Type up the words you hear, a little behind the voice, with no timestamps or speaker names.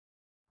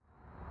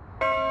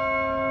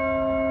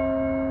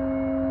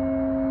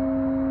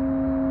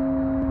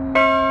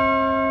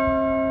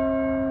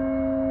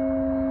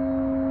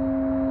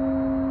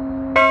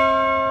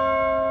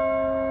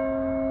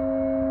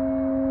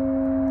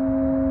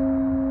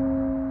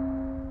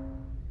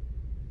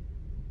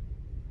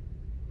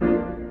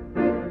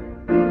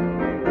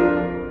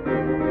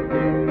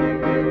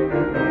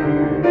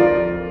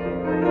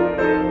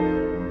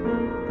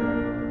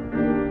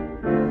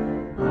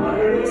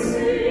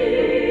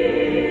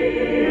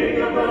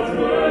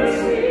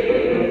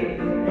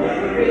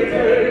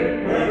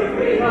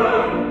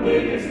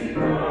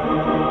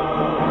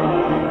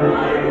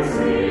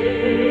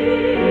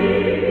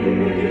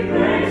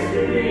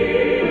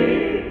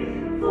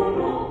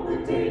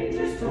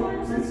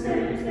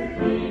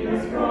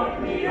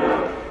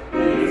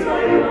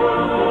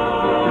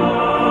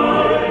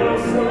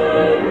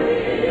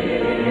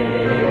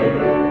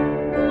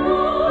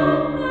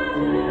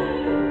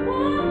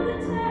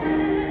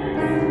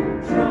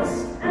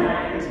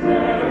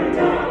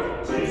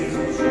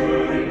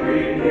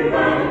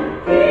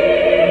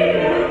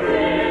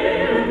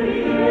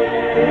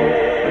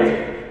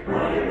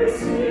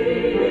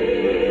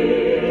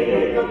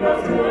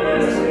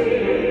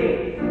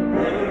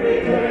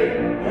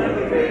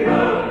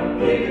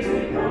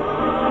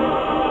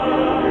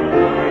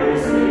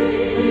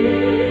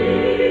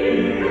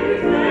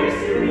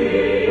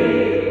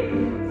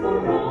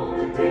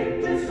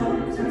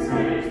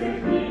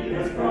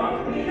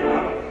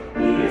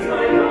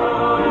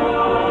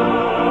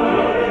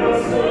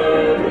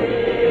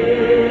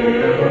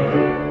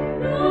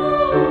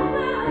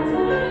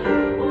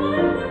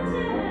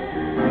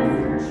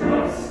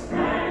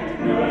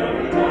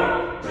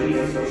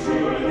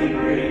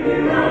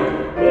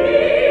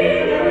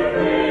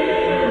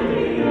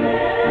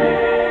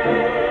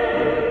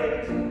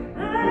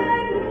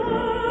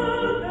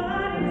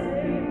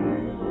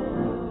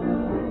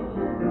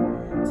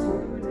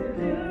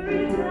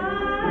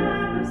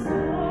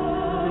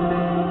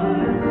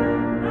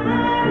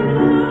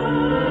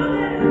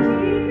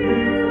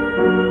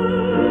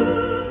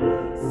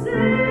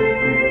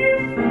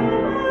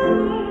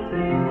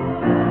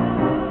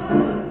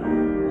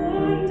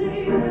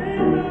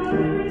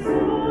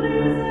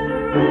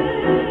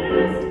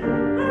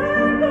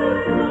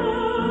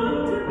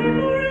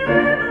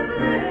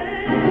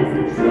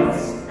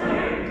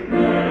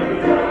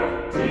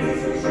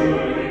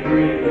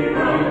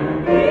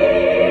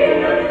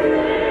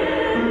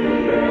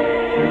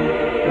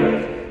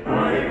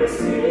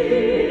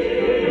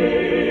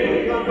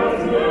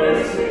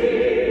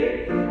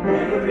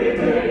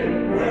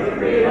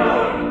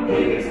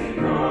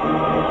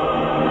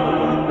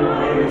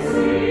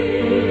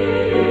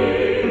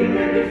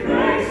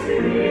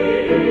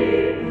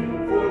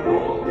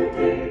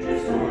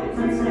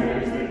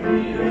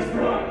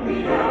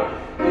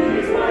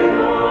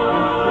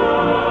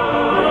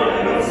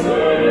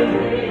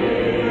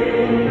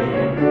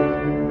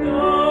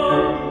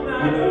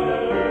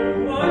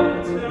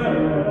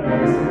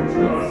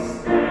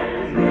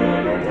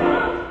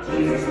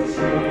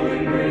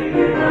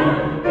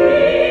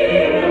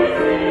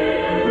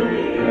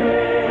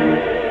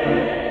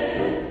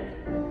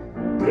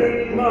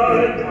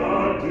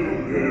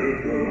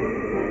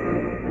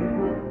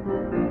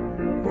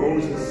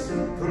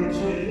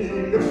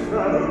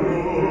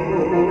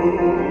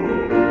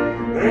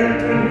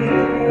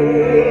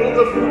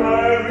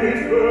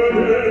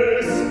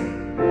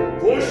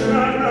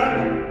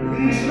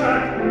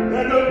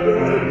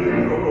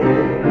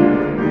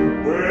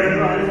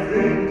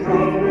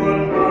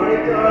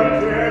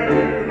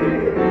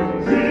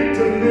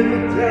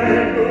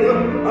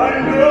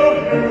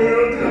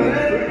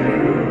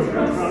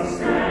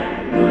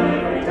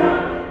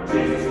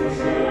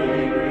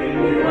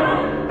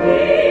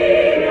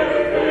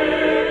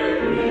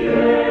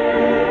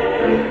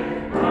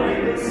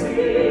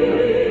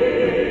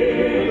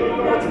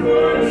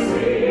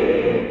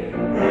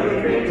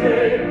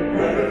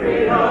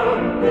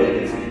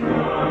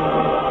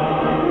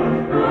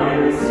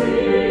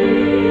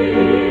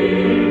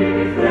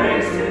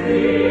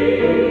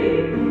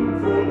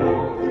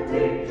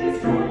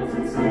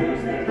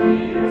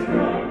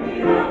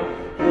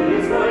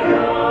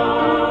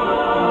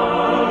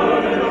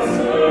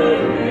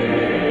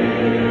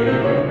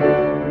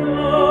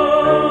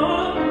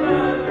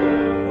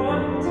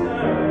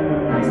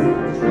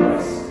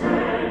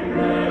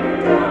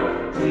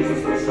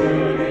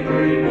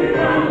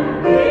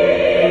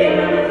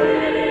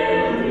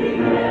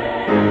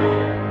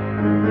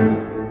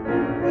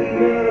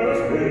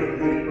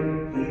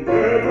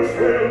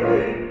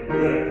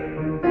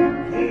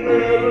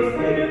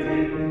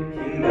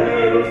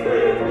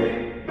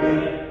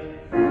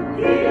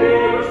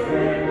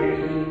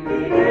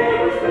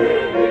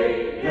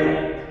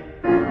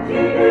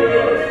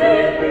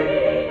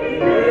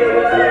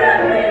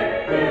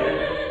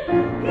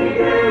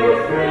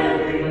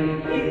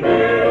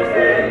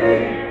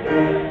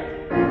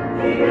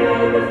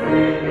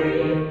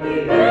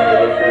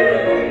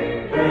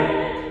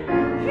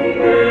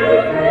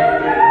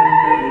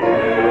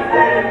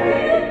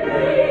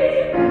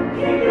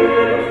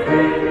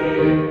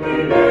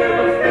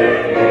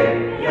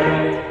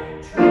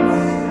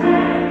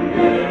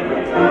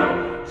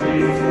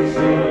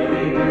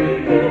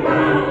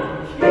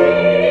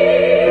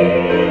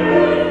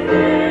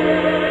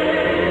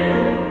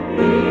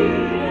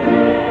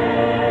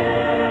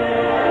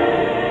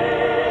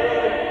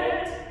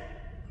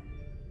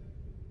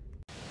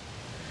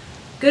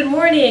Good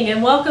morning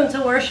and welcome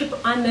to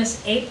worship on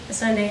this 8th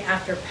Sunday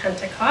after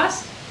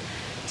Pentecost.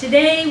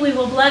 Today we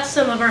will bless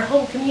some of our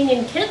home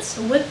communion kits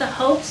with the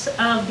hopes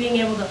of being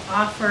able to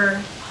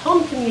offer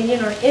home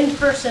communion or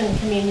in-person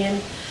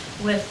communion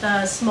with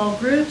small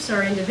groups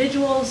or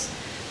individuals.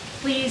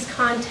 Please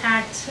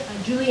contact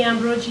Julie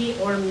Ambrogi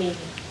or me.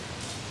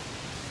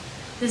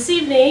 This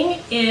evening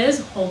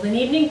is Hold an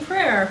Evening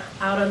Prayer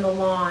out on the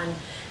lawn.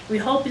 We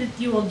hope that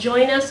you will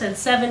join us at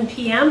 7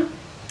 p.m.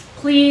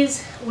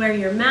 Please wear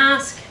your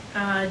mask,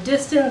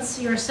 distance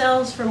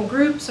yourselves from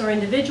groups or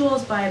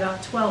individuals by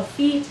about 12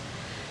 feet,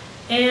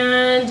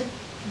 and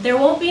There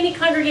won't be any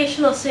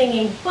congregational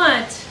singing,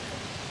 but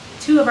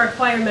 2 of our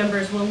choir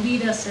members will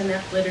lead us in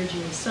that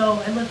liturgy.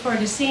 So I look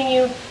forward to seeing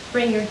you.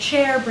 Bring your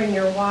chair, bring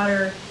your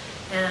water,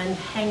 and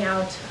hang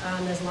out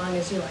as long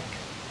as you like.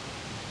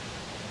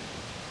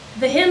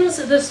 The hymns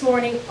this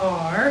morning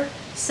are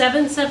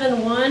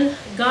 771,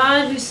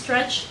 God Who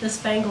Stretched the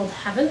Spangled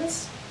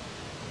Heavens.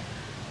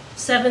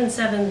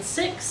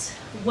 776,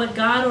 What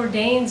God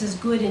Ordains is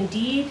Good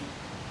Indeed.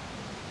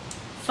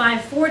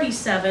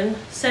 547,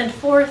 Sent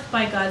Forth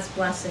by God's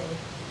Blessing.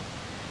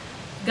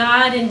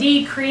 God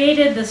indeed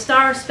created the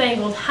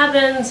star-spangled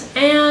heavens,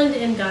 and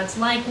in God's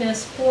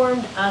likeness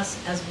formed us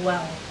as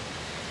well.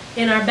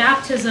 In our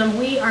baptism,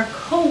 we are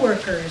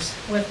co-workers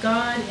with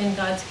God in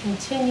God's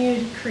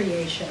continued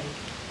creation.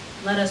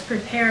 Let us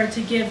prepare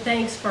to give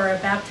thanks for our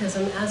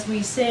baptism as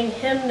we sing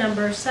hymn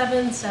number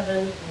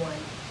 771.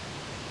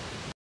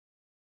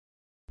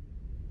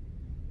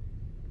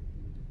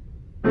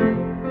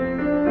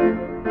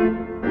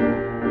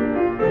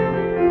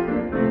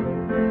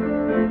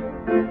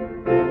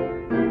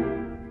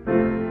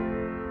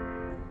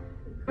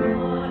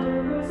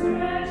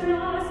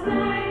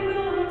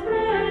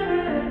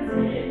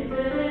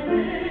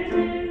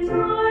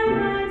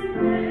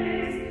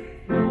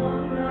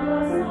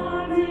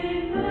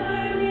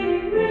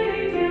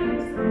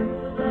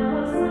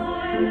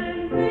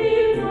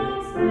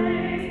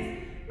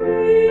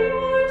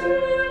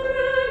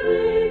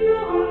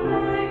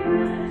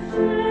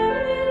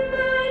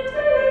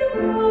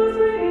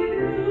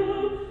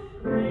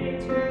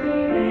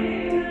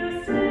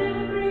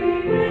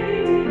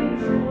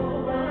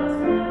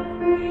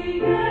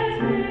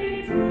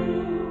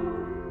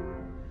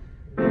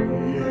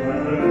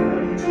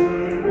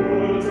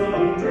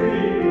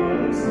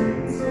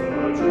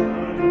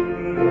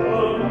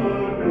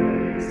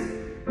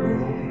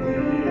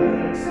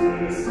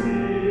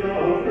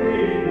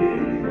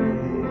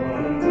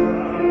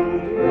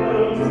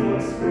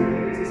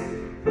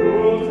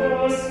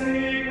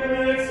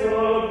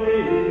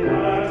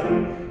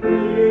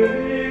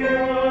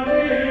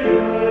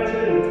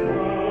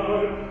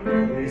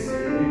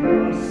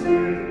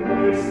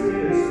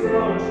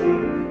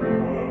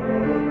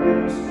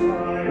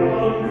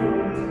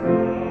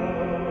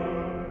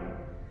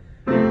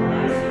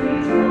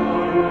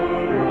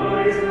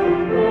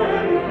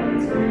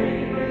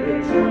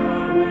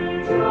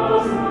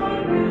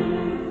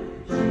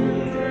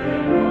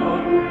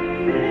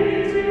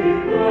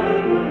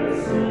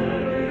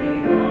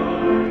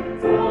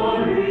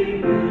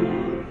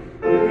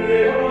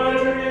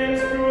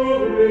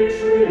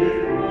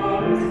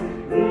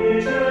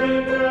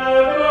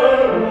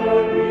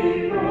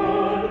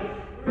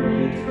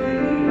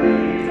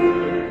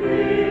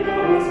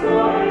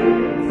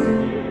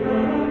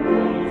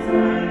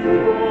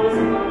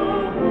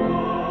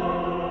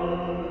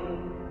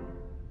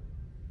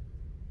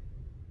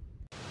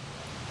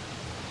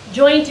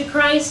 Joined to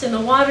Christ in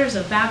the waters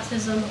of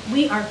baptism,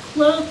 we are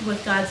clothed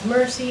with God's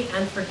mercy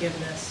and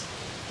forgiveness.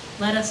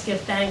 Let us give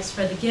thanks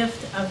for the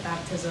gift of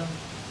baptism.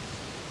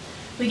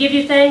 We give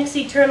you thanks,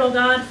 eternal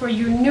God, for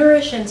you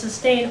nourish and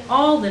sustain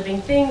all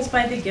living things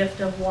by the gift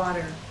of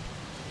water.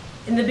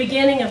 In the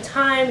beginning of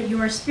time,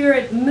 your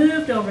Spirit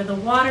moved over the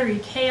watery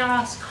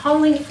chaos,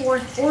 calling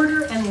forth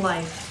order and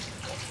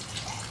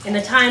life. In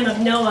the time of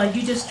Noah,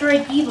 you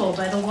destroyed evil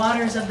by the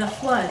waters of the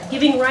flood,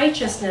 giving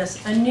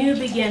righteousness a new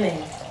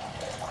beginning.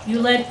 You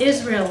led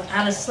Israel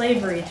out of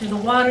slavery through the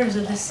waters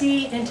of the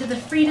sea into the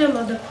freedom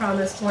of the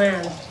promised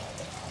land.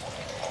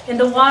 In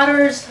the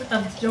waters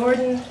of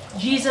Jordan,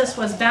 Jesus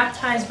was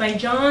baptized by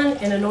John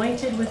and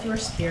anointed with your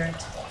Spirit.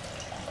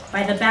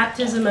 By the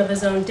baptism of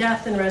his own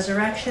death and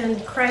resurrection,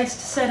 Christ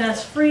set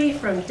us free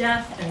from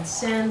death and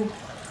sin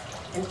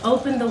and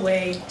opened the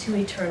way to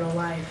eternal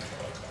life.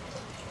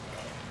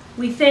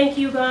 We thank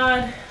you,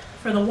 God,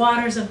 for the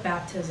waters of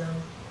baptism.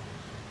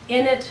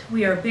 In it,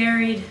 we are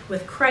buried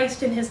with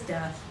Christ in his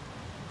death.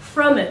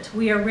 From it,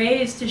 we are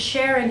raised to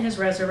share in his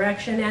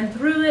resurrection, and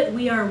through it,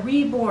 we are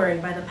reborn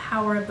by the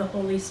power of the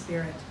Holy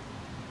Spirit.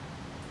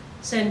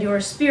 Send your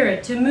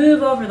Spirit to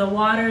move over the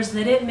waters,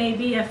 that it may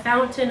be a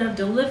fountain of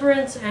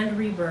deliverance and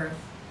rebirth.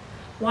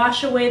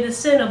 Wash away the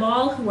sin of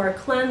all who are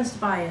cleansed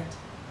by it,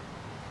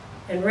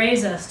 and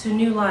raise us to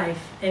new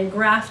life, and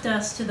graft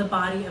us to the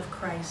body of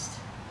Christ.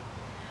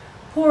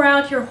 Pour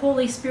out your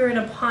Holy Spirit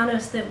upon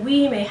us, that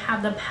we may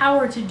have the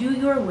power to do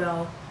your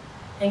will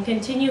and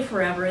continue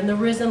forever in the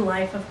risen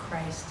life of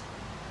Christ.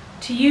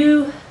 To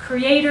you,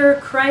 Creator,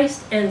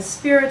 Christ, and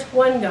Spirit,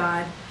 one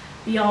God,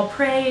 be all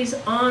praise,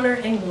 honor,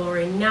 and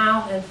glory,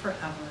 now and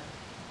forever.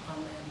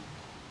 Amen.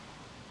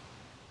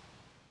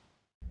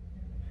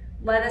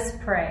 Let us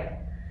pray.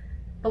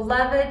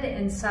 Beloved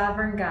and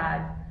sovereign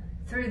God,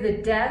 through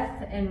the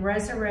death and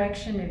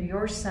resurrection of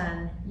your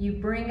Son, you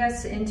bring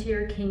us into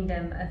your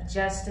kingdom of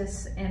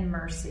justice and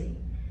mercy.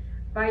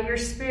 By your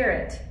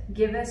Spirit,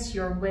 give us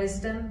your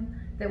wisdom,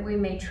 that we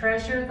may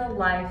treasure the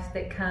life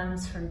that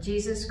comes from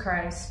Jesus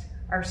Christ,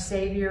 our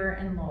Savior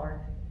and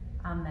Lord.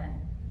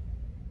 Amen.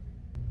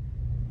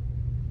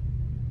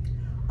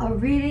 A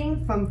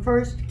reading from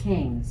 1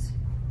 Kings.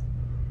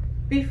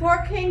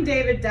 Before King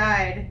David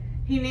died,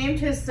 he named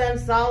his son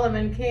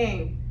Solomon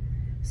king.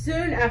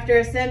 Soon after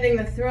ascending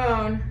the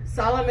throne,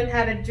 Solomon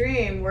had a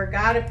dream where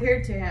God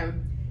appeared to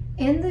him.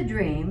 In the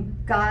dream,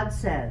 God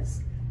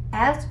says,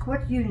 "Ask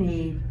what you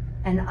need,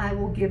 and I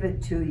will give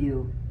it to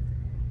you."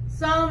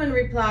 Solomon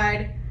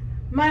replied,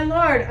 "My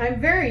Lord, I'm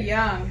very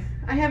young.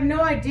 I have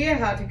no idea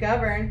how to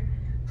govern.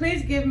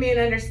 Please give me an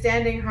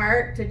understanding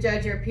heart to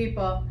judge your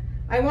people.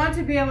 I want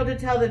to be able to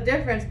tell the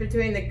difference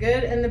between the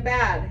good and the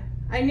bad.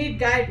 I need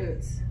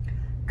guidance."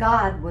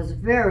 God was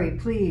very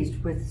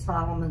pleased with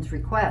Solomon's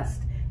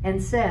request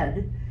and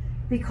said,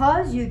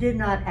 "Because you did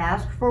not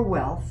ask for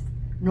wealth,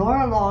 nor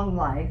a long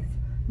life,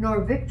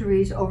 nor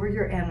victories over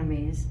your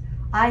enemies,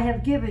 I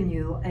have given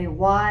you a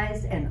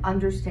wise and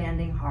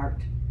understanding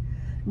heart.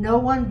 No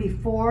one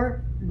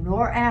before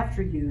nor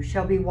after you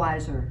shall be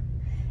wiser.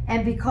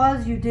 And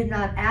because you did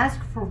not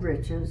ask for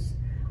riches,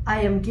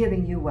 I am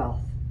giving you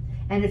wealth.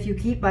 And if you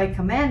keep my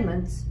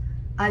commandments,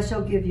 I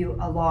shall give you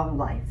a long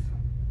life."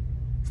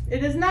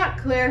 It is not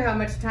clear how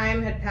much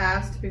time had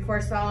passed before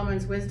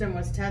Solomon's wisdom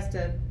was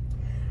tested.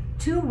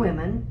 2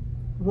 women,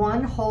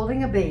 one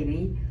holding a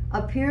baby,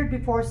 appeared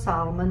before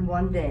Solomon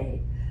one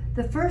day.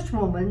 The first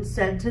woman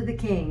said to the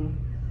king,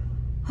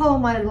 "Oh,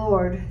 my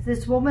lord,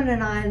 this woman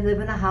and I live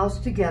in a house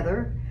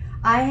together.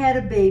 I had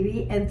a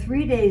baby, and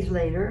 3 days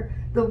later,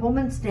 the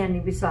woman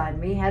standing beside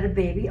me had a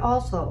baby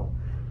also.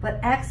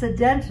 But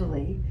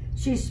accidentally,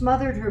 she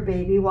smothered her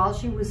baby while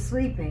she was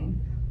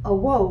sleeping,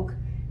 awoke,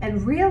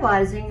 and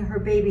realizing her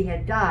baby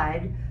had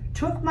died,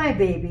 took my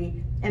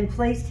baby and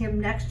placed him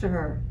next to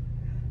her.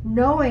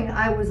 Knowing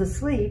I was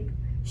asleep,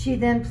 she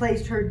then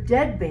placed her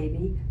dead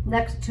baby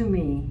next to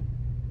me."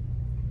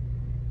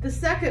 The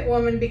second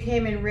woman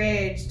became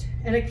enraged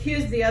and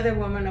accused the other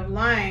woman of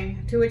lying,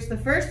 to which the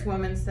first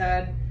woman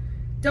said,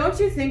 "Don't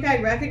you think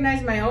I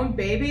recognize my own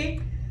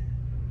baby?"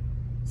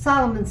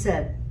 Solomon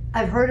said,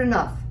 "I've heard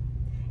enough,"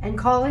 and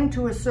calling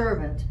to a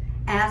servant,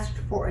 asked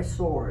for a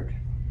sword.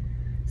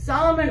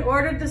 Solomon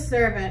ordered the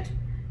servant,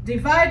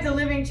 "Divide the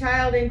living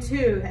child in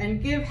 2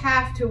 and give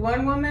half to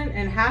one woman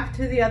and half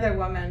to the other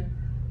woman."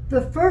 The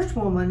first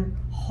woman,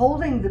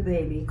 holding the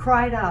baby,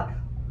 cried out,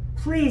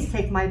 "Please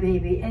take my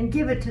baby and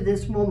give it to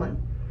this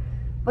woman."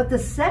 But the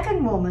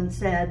second woman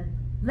said,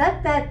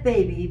 "Let that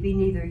baby be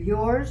neither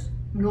yours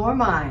nor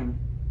mine.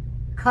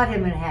 Cut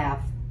him in half."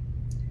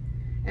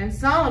 And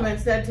Solomon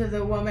said to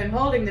the woman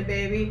holding the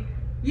baby,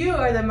 "You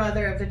are the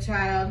mother of the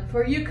child,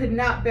 for you could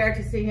not bear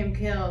to see him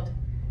killed.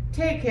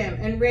 Take him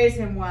and raise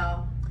him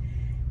well."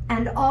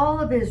 And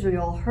all of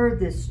Israel heard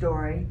this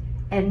story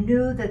and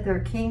knew that their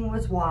king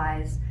was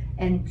wise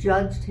and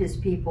judged his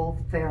people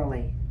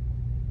fairly.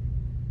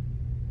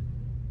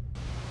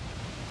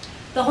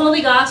 The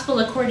Holy Gospel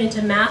according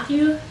to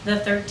Matthew, the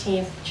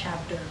 13th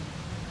chapter.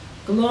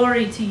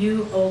 Glory to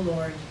you, O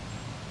Lord.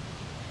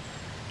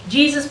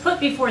 Jesus put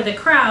before the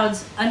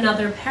crowds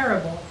another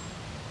parable.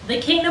 The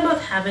kingdom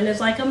of heaven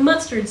is like a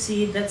mustard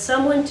seed that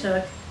someone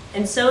took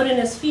and sowed in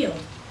his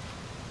field.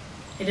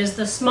 It is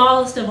the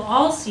smallest of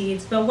all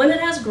seeds, but when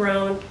it has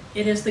grown,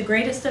 it is the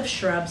greatest of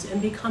shrubs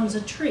and becomes a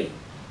tree,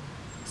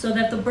 so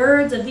that the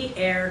birds of the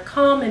air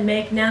come and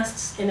make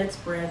nests in its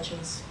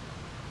branches.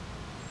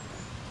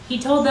 He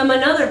told them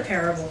another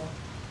parable.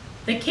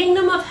 The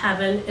kingdom of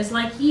heaven is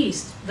like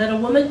yeast that a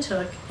woman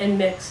took and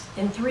mixed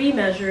in 3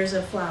 measures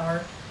of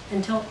flour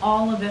until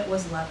all of it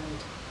was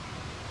leavened.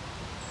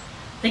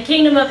 The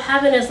kingdom of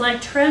heaven is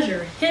like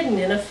treasure hidden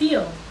in a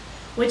field,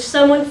 which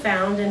someone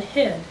found and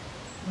hid.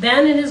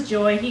 Then in his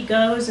joy he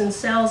goes and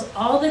sells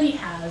all that he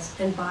has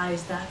and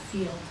buys that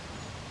field.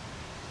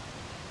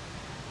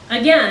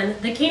 Again,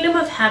 the kingdom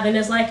of heaven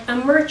is like a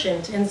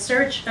merchant in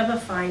search of a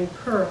fine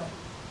pearl.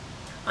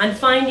 On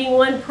finding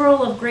one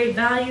pearl of great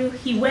value,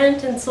 he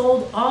went and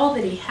sold all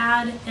that he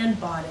had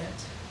and bought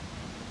it.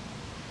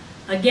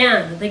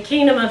 Again, the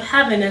kingdom of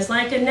heaven is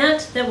like a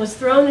net that was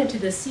thrown into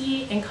the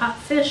sea and caught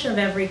fish of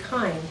every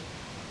kind.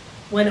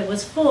 When it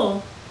was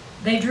full,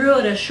 they drew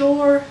it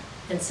ashore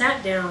and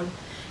sat down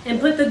and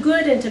put the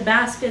good into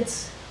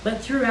baskets, but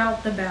threw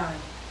out the bad.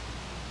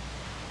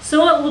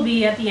 So it will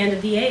be at the end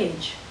of the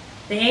age.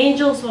 The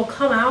angels will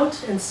come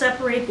out and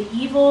separate the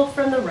evil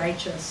from the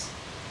righteous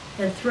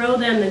and throw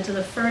them into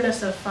the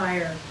furnace of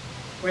fire,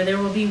 where there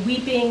will be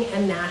weeping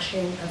and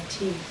gnashing of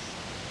teeth.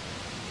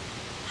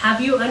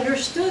 Have you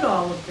understood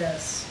all of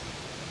this?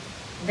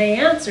 They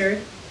answered,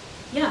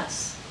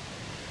 "Yes."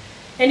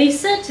 And he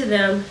said to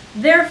them,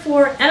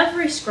 "Therefore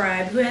every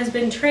scribe who has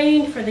been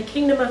trained for the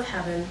kingdom of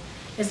heaven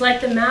is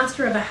like the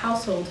master of a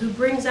household who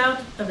brings out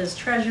of his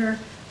treasure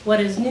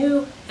what is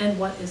new and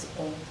what is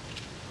old."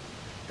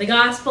 The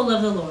gospel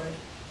of the Lord.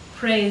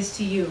 Praise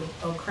to you,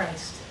 O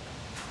Christ.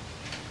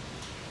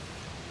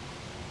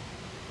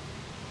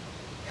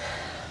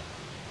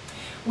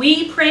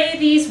 We pray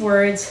these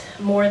words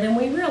more than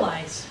we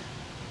realize.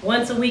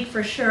 Once a week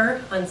for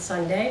sure, on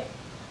Sunday.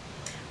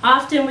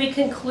 Often we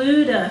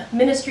conclude a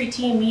ministry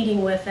team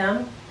meeting with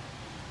them.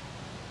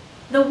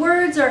 The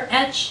words are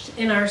etched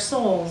in our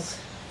souls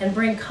and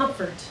bring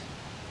comfort.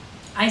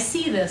 I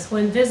see this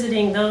when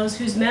visiting those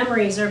whose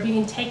memories are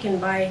being taken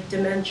by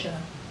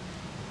dementia.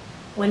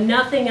 When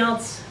nothing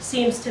else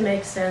seems to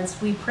make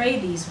sense, we pray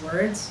these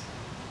words,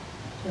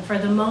 and for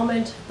the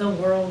moment, the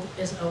world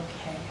is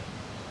okay.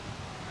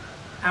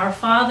 Our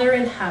Father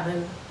in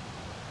heaven,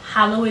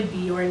 hallowed be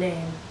your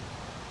name.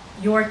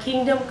 Your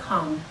kingdom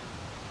come,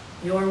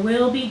 your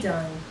will be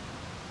done,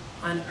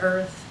 on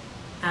earth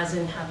as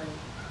in heaven.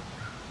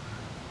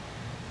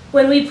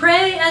 When we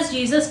pray as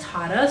Jesus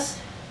taught us,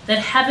 that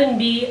heaven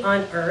be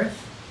on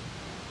earth,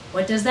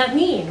 what does that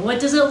mean? What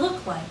does it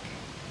look like?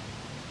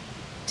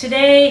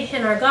 Today,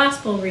 in our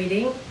gospel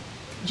reading,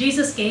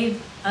 Jesus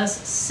gave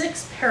us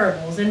 6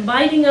 parables,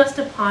 inviting us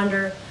to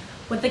ponder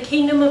what the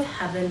kingdom of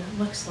heaven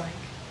looks like.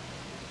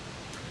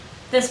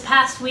 This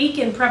past week,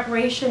 in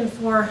preparation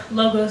for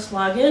Logos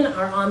Login,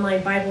 our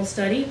online Bible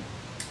study,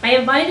 I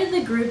invited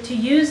the group to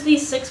use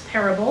these 6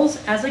 parables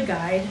as a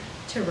guide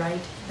to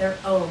write their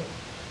own.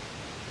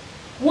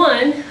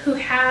 One who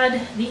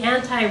had the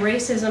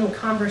anti-racism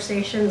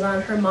conversations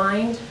on her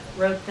mind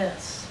wrote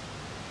this: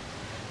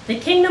 "The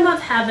kingdom of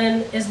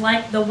heaven is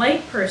like the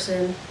white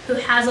person who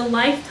has a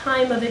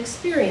lifetime of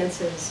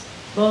experiences,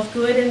 both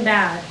good and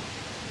bad,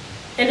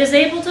 and is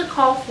able to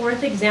call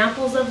forth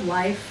examples of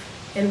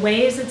life in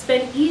ways it's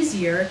been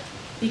easier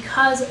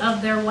because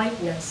of their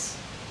whiteness.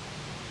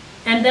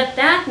 And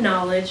that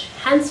knowledge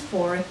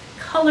henceforth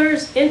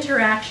colors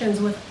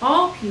interactions with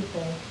all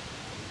people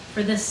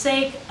for the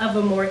sake of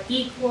a more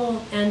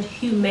equal and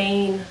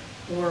humane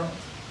world."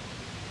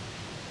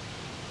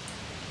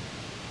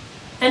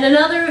 And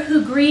another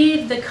who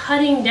grieved the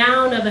cutting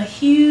down of a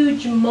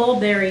huge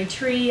mulberry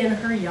tree in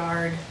her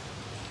yard.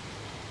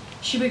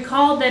 She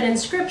recalled that in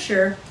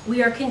Scripture,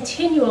 we are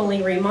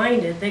continually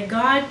reminded that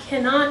God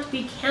cannot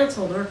be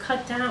canceled or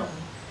cut down.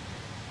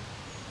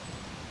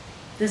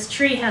 This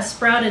tree has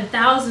sprouted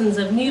thousands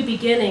of new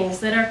beginnings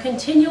that are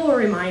continual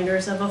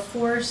reminders of a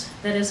force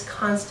that is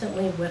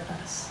constantly with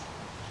us.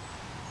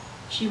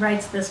 She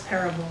writes this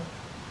parable: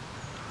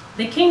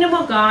 "The kingdom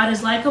of God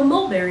is like a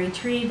mulberry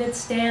tree that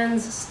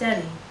stands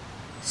steady,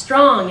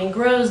 strong and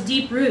grows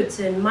deep roots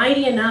and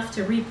mighty enough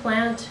to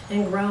replant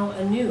and grow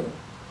anew.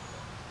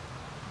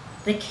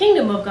 The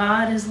kingdom of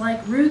God is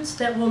like roots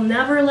that will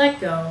never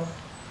let go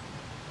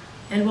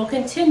and will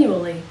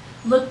continually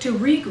look to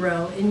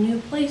regrow in new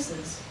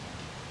places.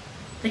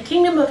 The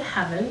kingdom of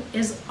heaven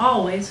is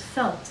always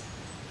felt,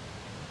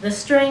 the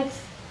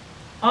strength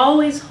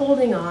always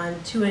holding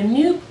on to a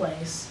new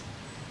place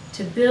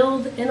to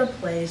build in a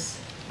place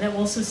that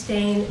will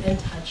sustain and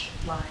touch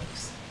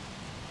lives."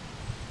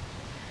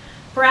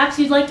 Perhaps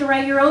you'd like to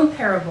write your own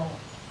parable.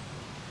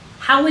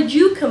 How would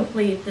you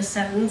complete the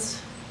sentence,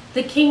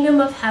 "The kingdom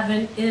of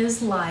heaven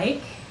is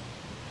like"?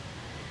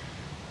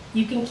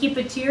 You can keep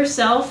it to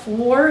yourself,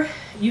 or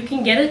you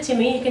can get it to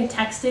me. You can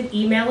text it,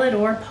 email it,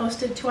 or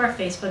post it to our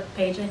Facebook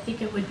page. I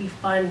think it would be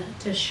fun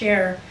to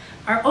share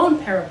our own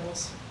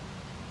parables.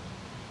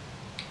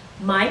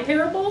 My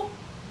parable?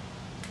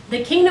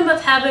 The kingdom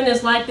of heaven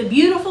is like the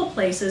beautiful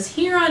places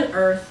here on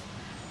earth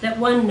that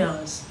one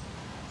knows,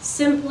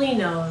 simply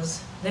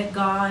knows that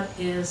God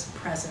is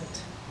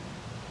present.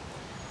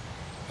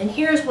 And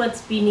here's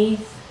what's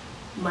beneath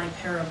my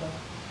parable.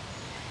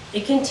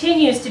 It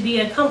continues to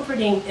be a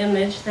comforting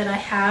image that I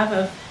have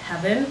of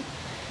heaven.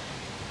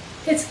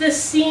 It's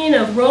this scene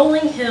of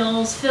rolling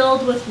hills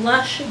filled with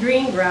lush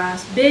green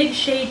grass, big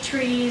shade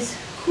trees,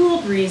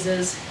 cool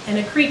breezes, and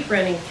a creek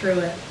running through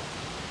it.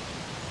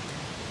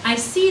 I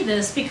see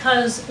this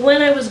because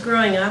when I was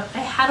growing up, I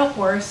had a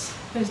horse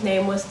whose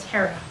name was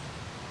Tara.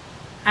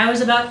 I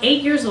was about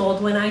 8 years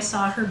old when I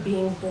saw her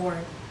being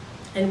born,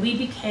 and we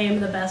became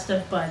the best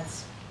of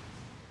buds.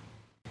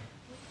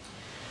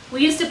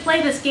 We used to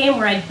play this game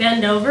where I'd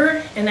bend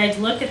over and I'd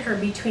look at her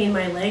between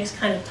my legs,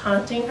 kind of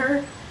taunting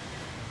her.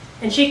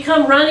 And she'd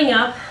come running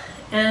up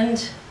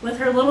and with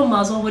her little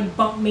muzzle would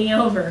bump me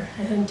over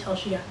until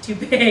she got too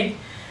big.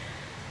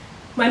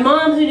 My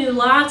mom, who knew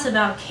lots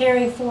about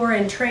caring for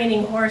and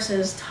training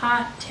horses,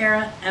 taught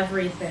Tara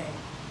everything.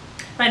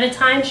 By the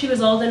time she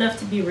was old enough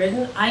to be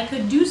ridden, I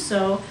could do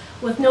so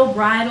with no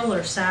bridle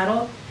or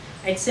saddle.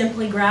 I'd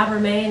simply grab her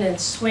mane and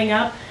swing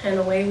up, and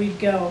away we'd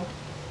go.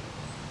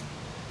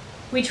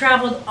 We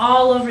traveled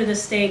all over the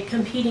state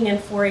competing in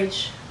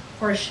 4-H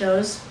horse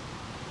shows,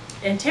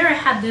 and Tara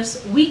had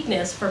this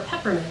weakness for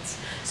peppermints,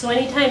 so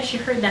anytime she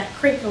heard that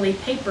crinkly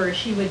paper,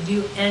 she would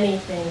do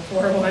anything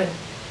for one.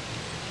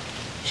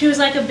 She was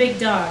like a big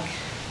dog,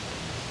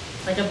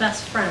 like a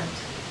best friend.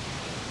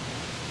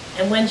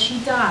 And when she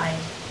died,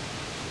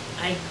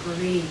 I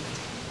grieved.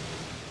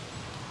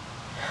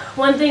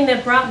 One thing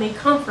that brought me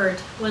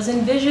comfort was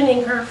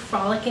envisioning her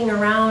frolicking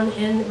around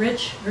in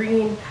rich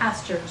green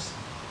pastures.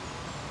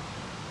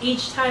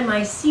 Each time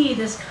I see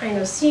this kind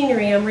of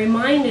scenery, I'm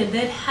reminded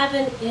that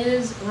heaven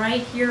is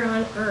right here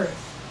on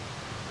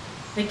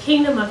earth. The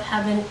kingdom of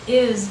heaven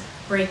is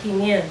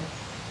breaking in.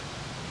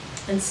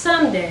 And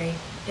someday,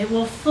 it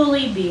will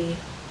fully be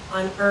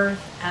on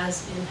earth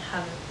as in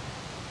heaven.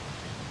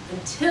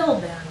 Until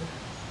then,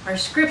 our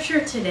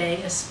scripture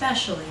today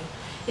especially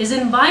is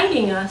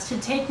inviting us to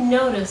take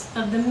notice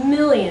of the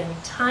million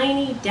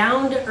tiny,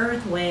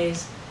 down-to-earth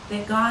ways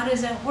that God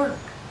is at work,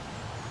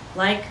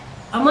 like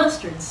a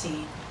mustard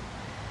seed.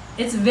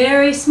 It's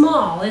very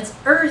small, it's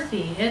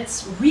earthy,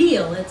 it's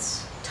real,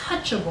 it's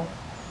touchable.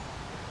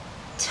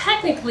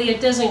 Technically,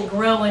 it doesn't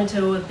grow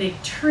into a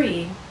big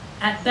tree.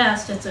 At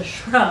best, it's a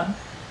shrub.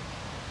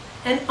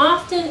 And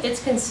often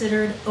it's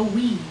considered a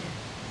weed.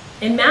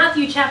 In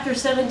Matthew chapter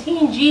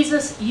 17,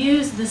 Jesus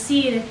used the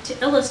seed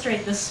to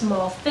illustrate the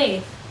small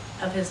faith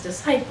of his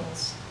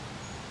disciples.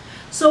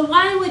 So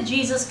why would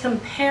Jesus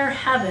compare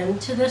heaven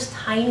to this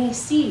tiny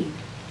seed?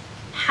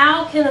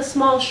 How can a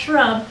small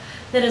shrub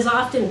that is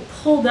often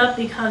pulled up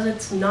because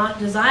it's not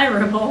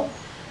desirable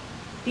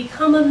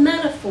become a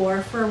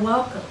metaphor for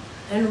welcome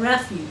and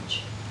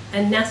refuge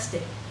and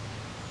nesting?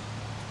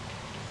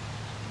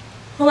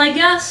 Well, I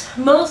guess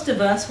most of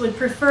us would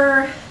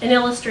prefer an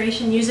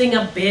illustration using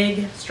a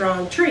big,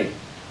 strong tree,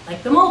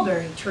 like the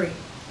mulberry tree,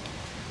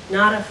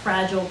 not a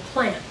fragile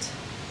plant.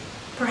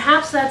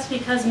 Perhaps that's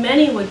because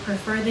many would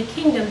prefer the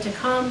kingdom to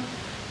come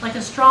like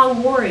a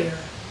strong warrior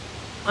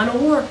on a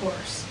war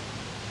horse,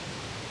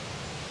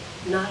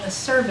 not a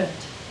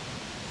servant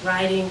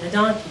riding a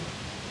donkey.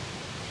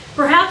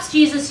 Perhaps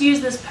Jesus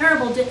used this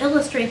parable to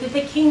illustrate that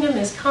the kingdom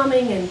is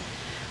coming in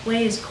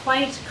ways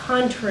quite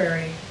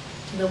contrary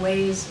to the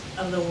ways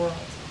of the world.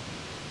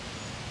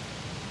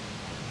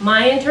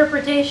 My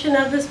interpretation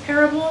of this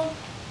parable: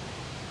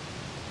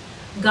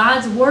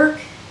 God's work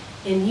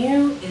in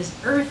you is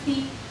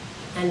earthy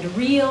and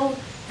real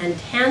and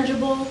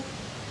tangible,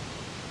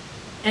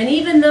 and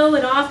even though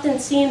it often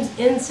seems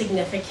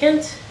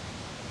insignificant,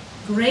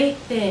 great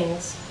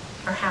things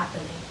are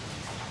happening.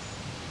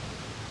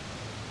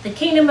 The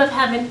kingdom of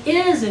heaven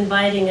is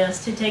inviting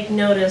us to take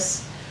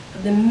notice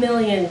of the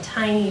million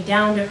tiny,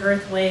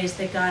 down-to-earth ways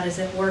that God is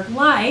at work,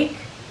 like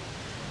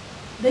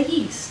the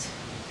yeast.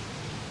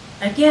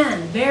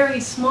 Again, very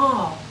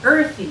small,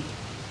 earthy.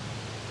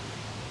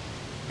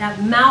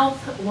 That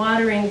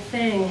mouth-watering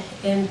thing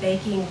in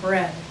baking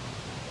bread.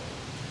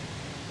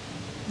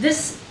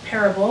 This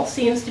parable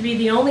seems to be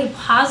the only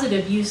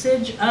positive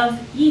usage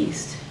of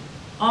yeast.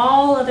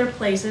 All other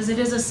places, it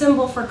is a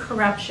symbol for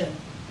corruption,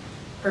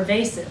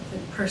 pervasive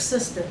and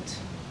persistent.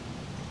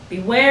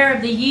 Beware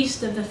of the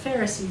yeast of the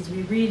Pharisees,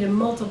 we read in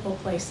multiple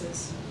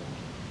places.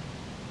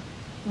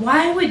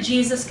 Why would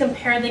Jesus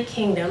compare the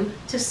kingdom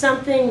to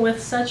something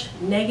with such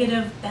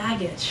negative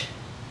baggage?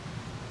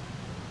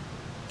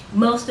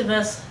 Most of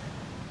us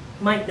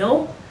might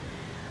know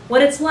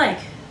what it's like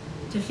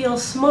to feel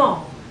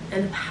small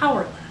and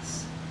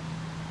powerless.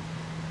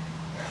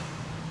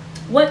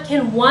 What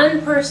can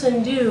one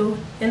person do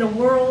in a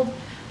world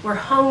where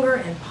hunger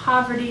and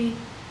poverty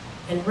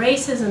and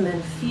racism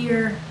and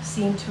fear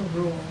seem to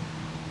rule?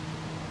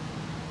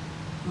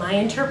 My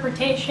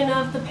interpretation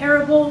of the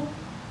parable: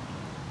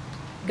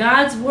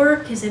 God's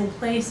work is in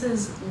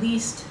places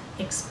least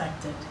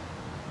expected.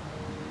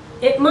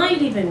 It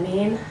might even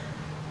mean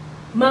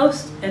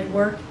most at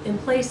work in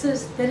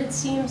places that it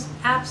seems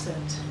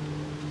absent,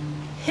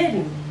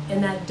 hidden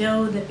in that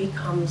dough that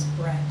becomes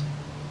bread.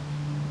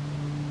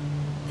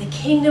 The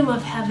kingdom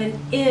of heaven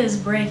is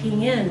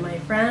breaking in, my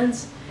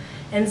friends,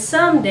 and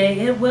someday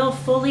it will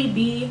fully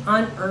be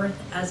on earth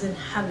as in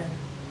heaven.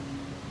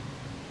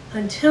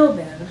 Until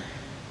then,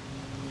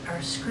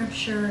 our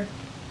scripture,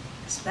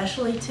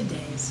 especially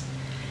today's,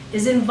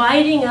 is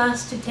inviting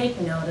us to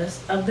take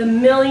notice of the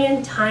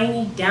million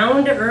tiny,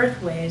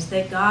 down-to-earth ways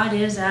that God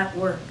is at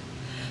work.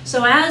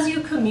 So as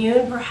you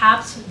commune,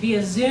 perhaps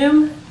via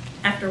Zoom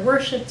after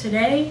worship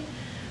today,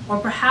 or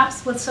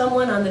perhaps with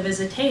someone on the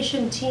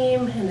visitation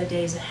team in the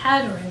days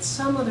ahead, or in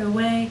some other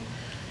way,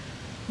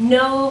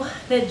 know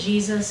that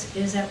Jesus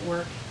is at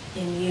work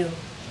in you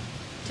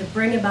to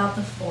bring about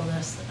the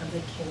fullness of the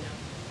kingdom.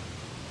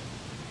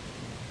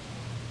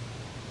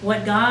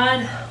 What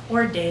God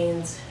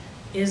ordains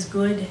is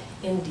good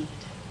indeed.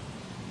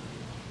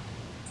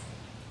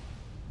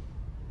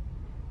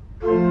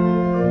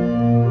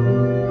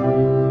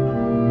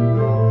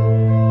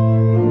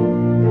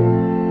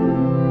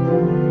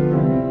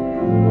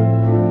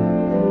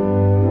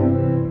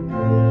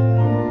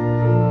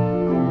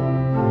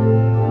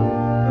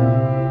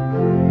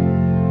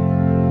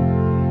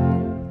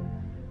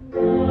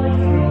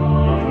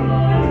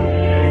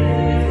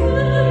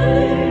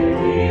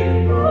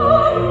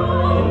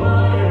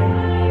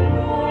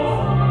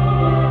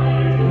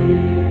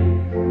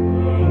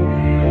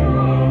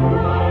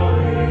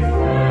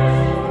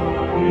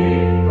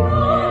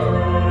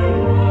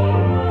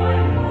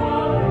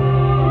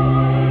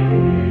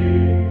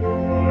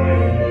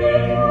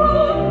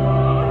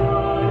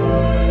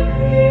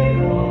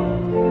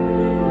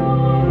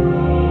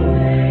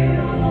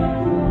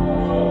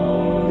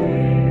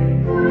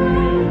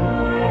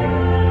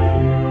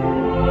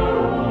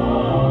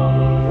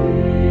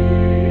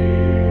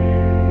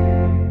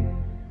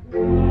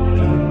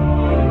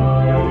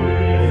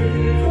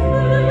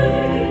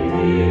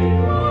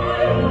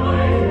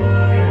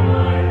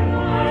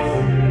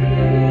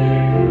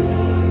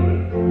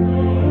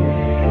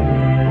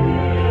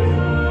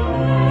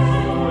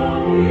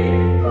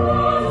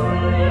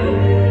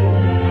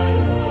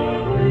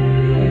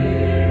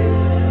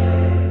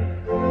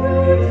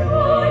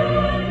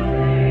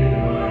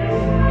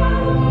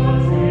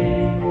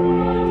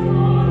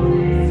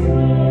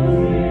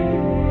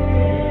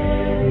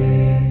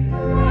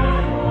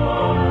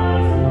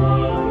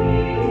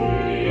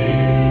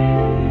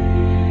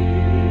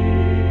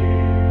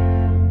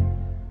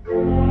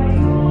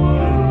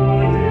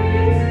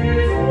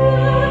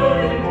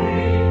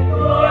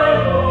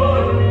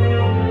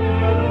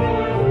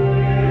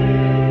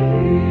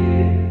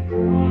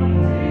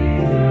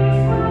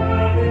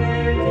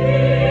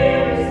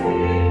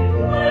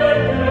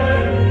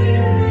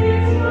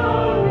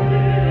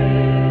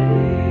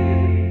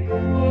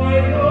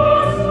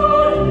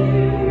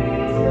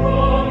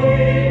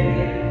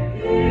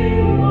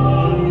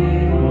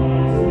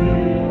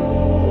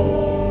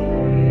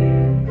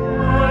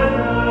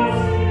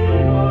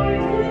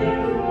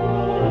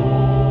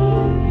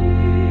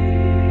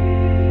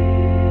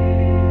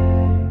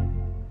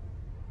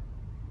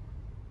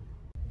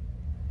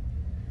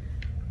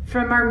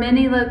 From our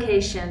many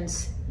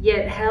locations,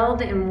 yet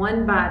held in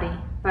one body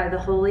by the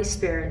Holy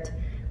Spirit,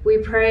 we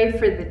pray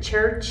for the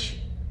church,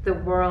 the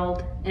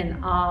world,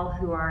 and all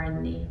who are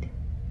in need.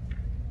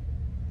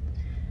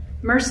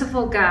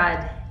 Merciful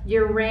God,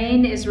 your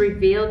reign is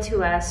revealed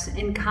to us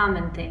in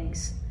common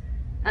things: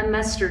 a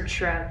mustard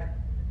shrub,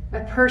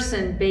 a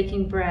person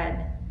baking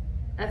bread,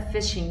 a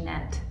fishing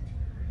net.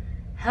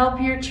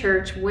 Help your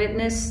church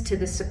witness to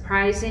the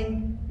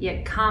surprising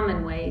yet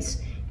common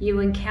ways you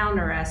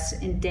encounter us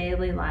in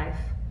daily life.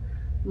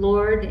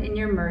 Lord, in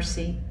your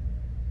mercy,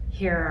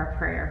 hear our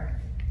prayer.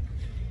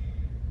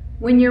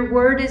 When your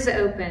word is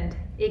opened,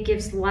 it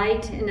gives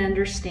light and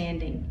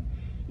understanding.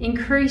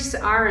 Increase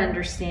our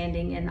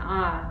understanding and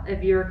awe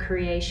of your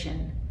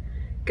creation.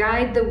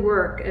 Guide the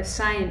work of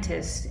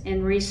scientists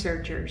and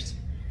researchers.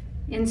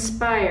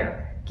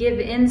 Inspire, give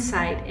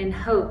insight and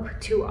hope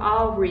to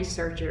all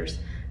researchers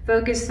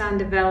focused on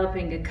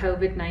developing a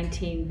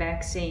COVID-19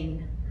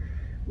 vaccine.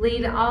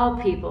 Lead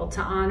all people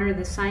to honor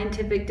the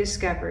scientific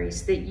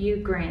discoveries that you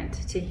grant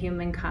to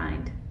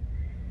humankind.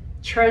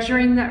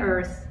 Treasuring the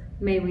earth,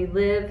 may we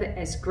live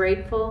as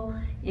grateful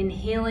and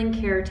healing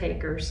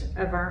caretakers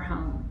of our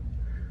home.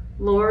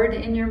 Lord,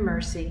 in your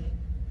mercy,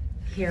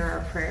 hear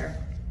our prayer.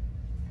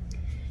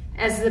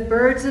 As the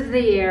birds of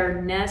the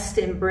air nest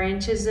in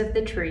branches of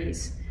the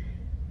trees,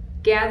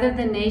 gather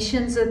the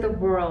nations of the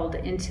world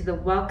into the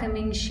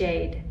welcoming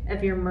shade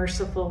of your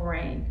merciful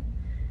reign.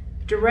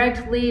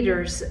 Direct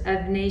leaders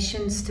of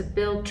nations to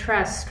build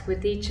trust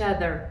with each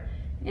other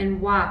and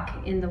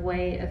walk in the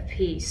way of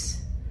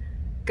peace.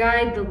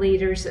 Guide the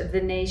leaders of the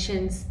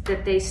nations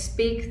that they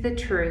speak the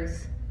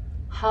truth,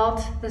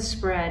 halt the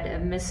spread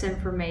of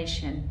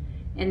misinformation,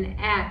 and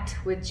act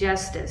with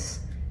justice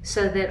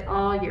so that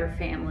all your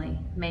family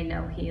may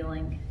know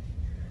healing.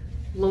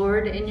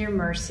 Lord, in your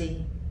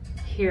mercy,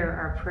 hear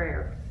our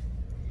prayer.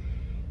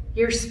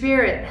 Your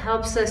Spirit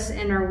helps us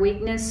in our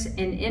weakness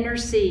and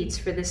intercedes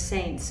for the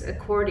saints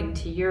according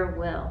to your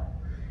will.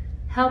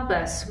 Help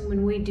us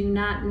when we do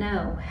not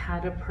know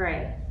how to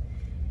pray.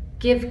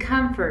 Give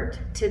comfort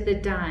to the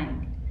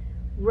dying,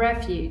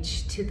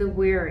 refuge to the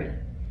weary,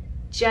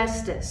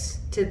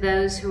 justice to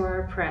those who are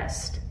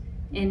oppressed,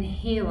 and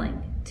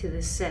healing to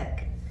the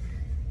sick.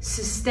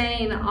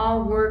 Sustain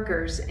all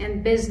workers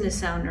and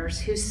business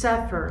owners who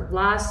suffer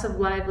loss of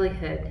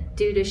livelihood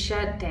due to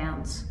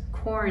shutdowns,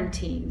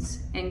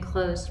 quarantines, and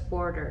closed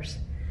borders.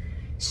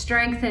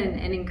 Strengthen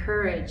and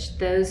encourage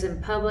those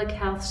in public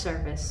health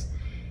service,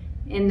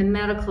 in the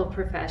medical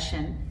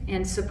profession,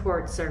 and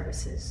support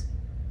services.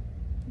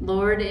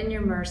 Lord, in your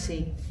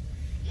mercy,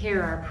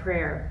 hear our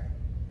prayer.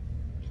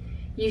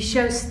 You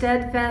show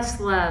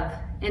steadfast love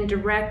and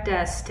direct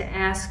us to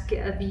ask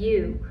of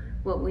you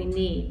what we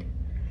need.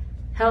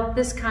 Help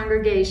this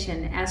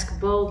congregation ask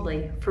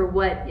boldly for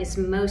what is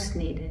most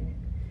needed.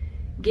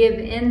 Give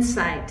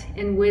insight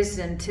and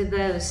wisdom to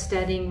those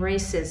studying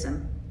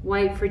racism,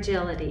 white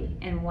fragility,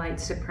 and white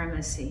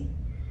supremacy.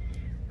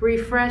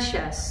 Refresh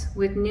us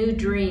with new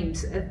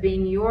dreams of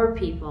being your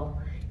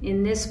people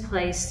in this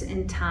place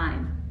and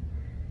time.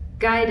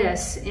 Guide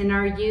us in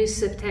our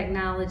use of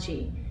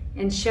technology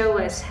and show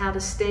us how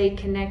to stay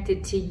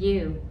connected to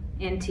you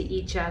and to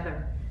each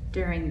other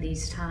during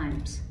these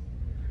times.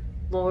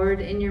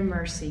 Lord, in your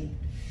mercy,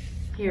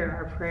 hear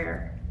our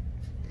prayer.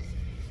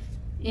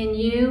 In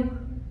you,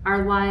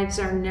 our lives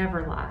are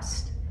never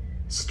lost.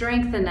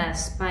 Strengthen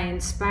us by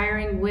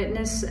inspiring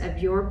witness of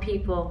your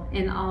people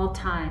in all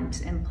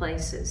times and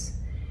places.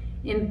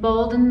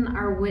 Embolden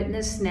our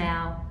witness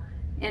now,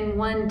 and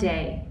one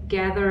day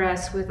gather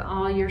us with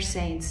all your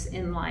saints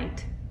in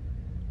light.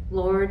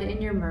 Lord,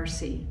 in your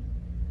mercy,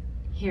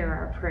 hear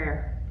our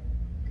prayer.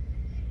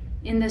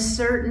 In the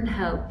certain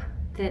hope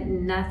that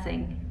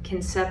nothing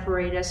can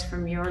separate us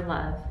from your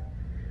love,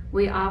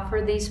 we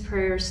offer these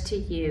prayers to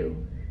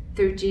you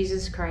through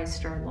Jesus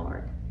Christ our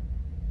Lord.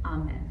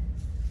 Amen.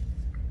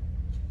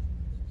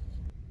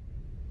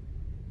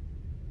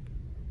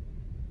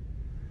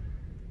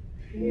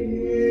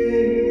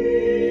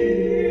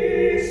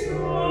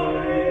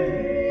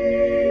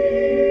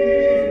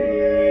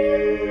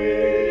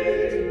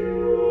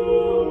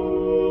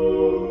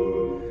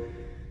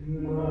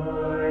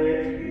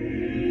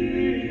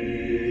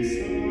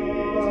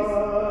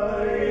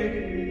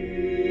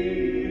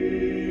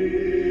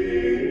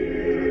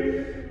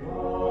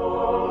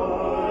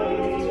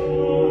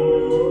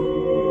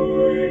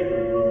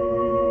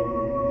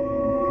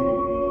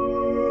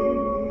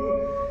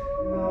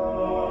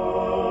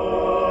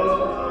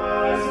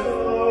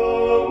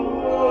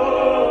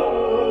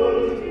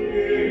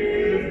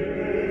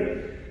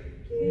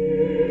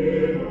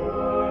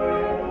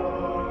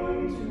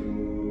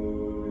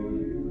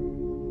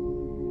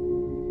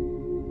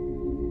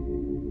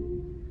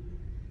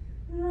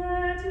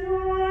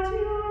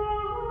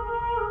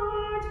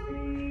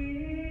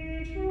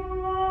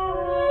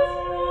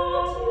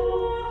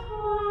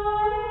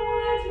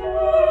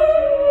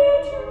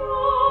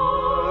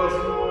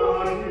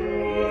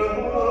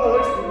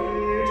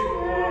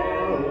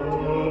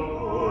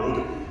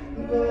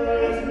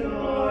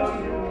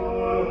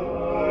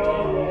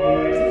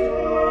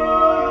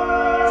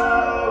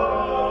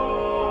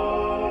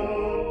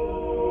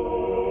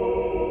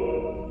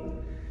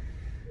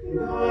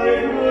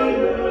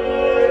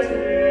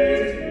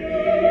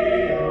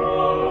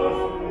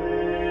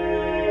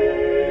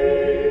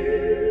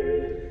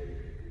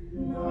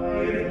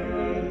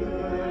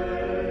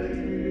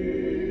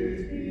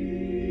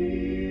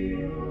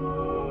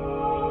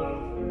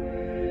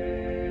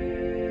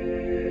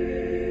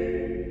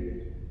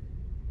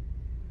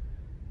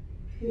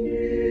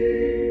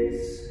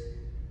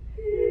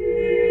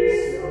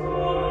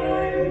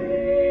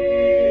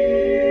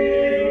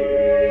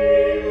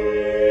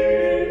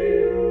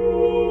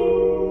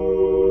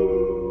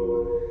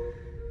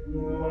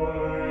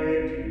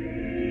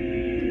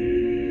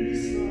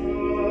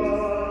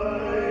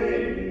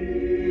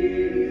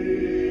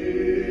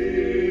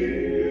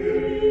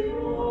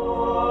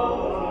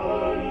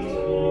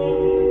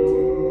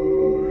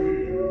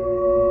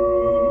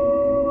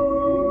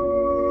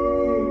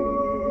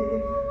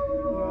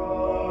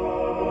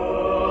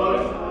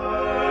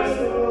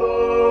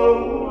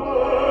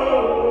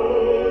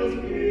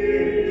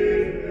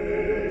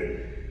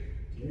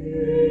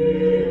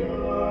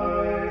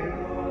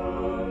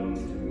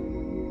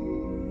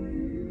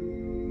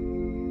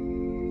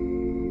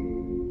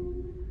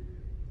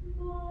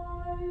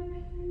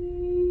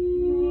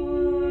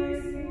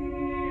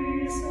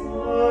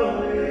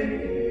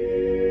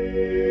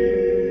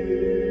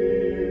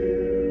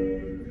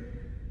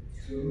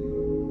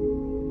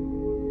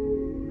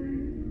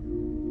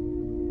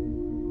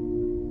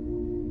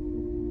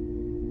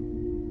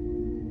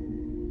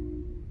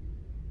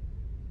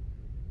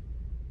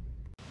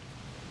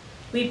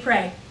 We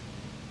pray.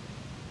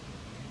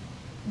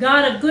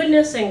 God of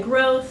goodness and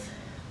growth,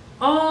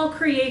 all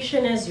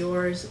creation is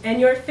yours, and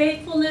your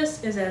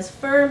faithfulness is as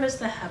firm as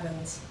the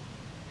heavens.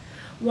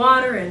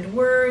 Water and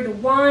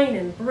word, wine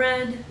and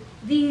bread,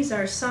 these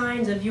are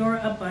signs of your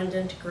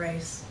abundant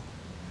grace.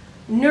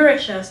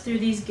 Nourish us through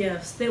these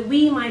gifts, that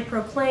we might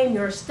proclaim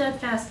your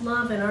steadfast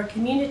love in our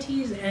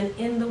communities and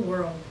in the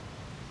world.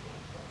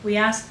 We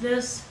ask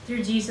this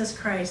through Jesus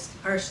Christ,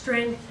 our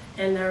strength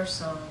and our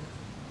song.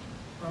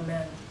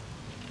 Amen.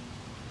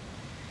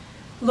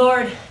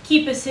 Lord,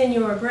 keep us in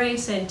your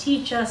grace and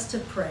teach us to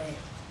pray.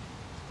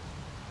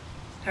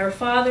 Our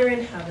Father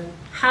in heaven,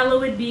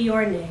 hallowed be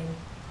your name.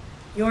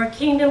 Your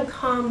kingdom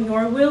come,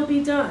 your will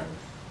be done,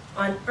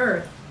 on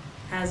earth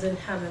as in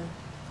heaven.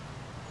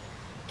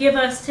 Give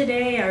us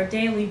today our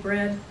daily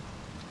bread.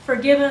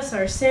 Forgive us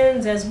our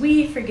sins as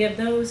we forgive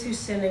those who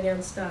sin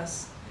against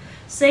us.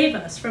 Save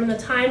us from the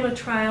time of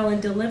trial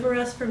and deliver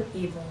us from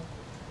evil.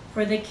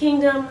 For the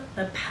kingdom,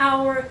 the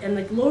power, and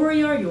the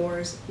glory are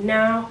yours,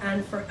 now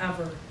and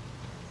forever.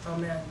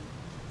 Amen.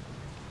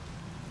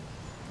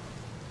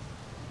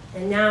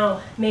 And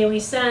now, may we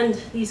send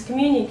these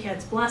communion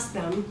kits, bless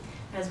them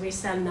as we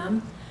send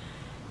them,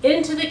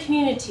 into the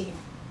community.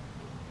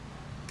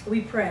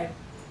 We pray.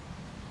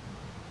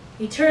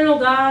 Eternal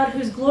God,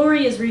 whose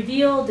glory is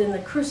revealed in the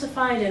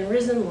crucified and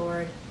risen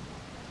Lord,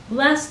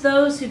 bless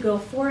those who go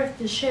forth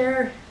to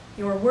share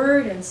your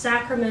word and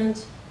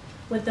sacrament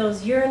with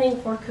those yearning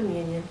for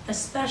communion,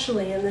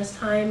 especially in this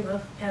time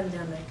of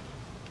pandemic.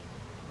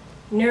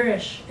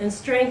 Nourish and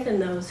strengthen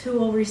those who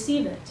will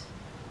receive it.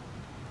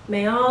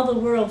 May all the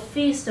world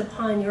feast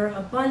upon your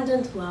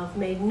abundant love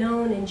made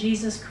known in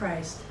Jesus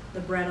Christ, the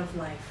bread of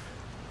life.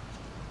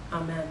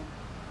 Amen.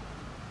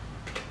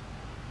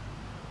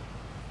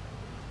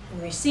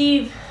 And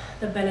receive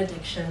the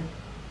benediction,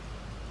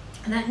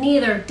 that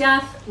neither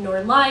death,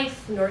 nor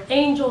life, nor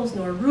angels,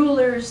 nor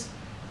rulers,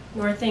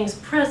 nor things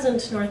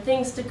present, nor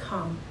things to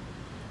come,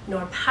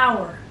 nor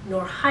power,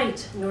 nor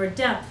height, nor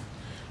depth,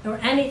 nor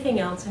anything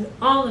else in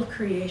all of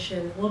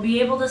creation will be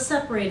able to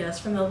separate us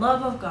from the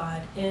love of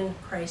God in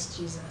Christ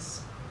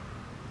Jesus.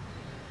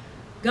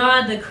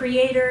 God the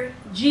Creator,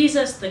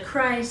 Jesus the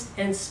Christ,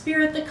 and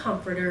Spirit the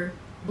Comforter,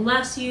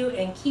 bless you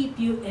and keep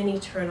you in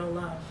eternal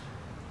love.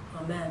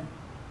 Amen.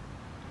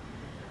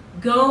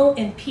 Go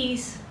in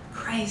peace.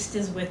 Christ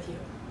is with you.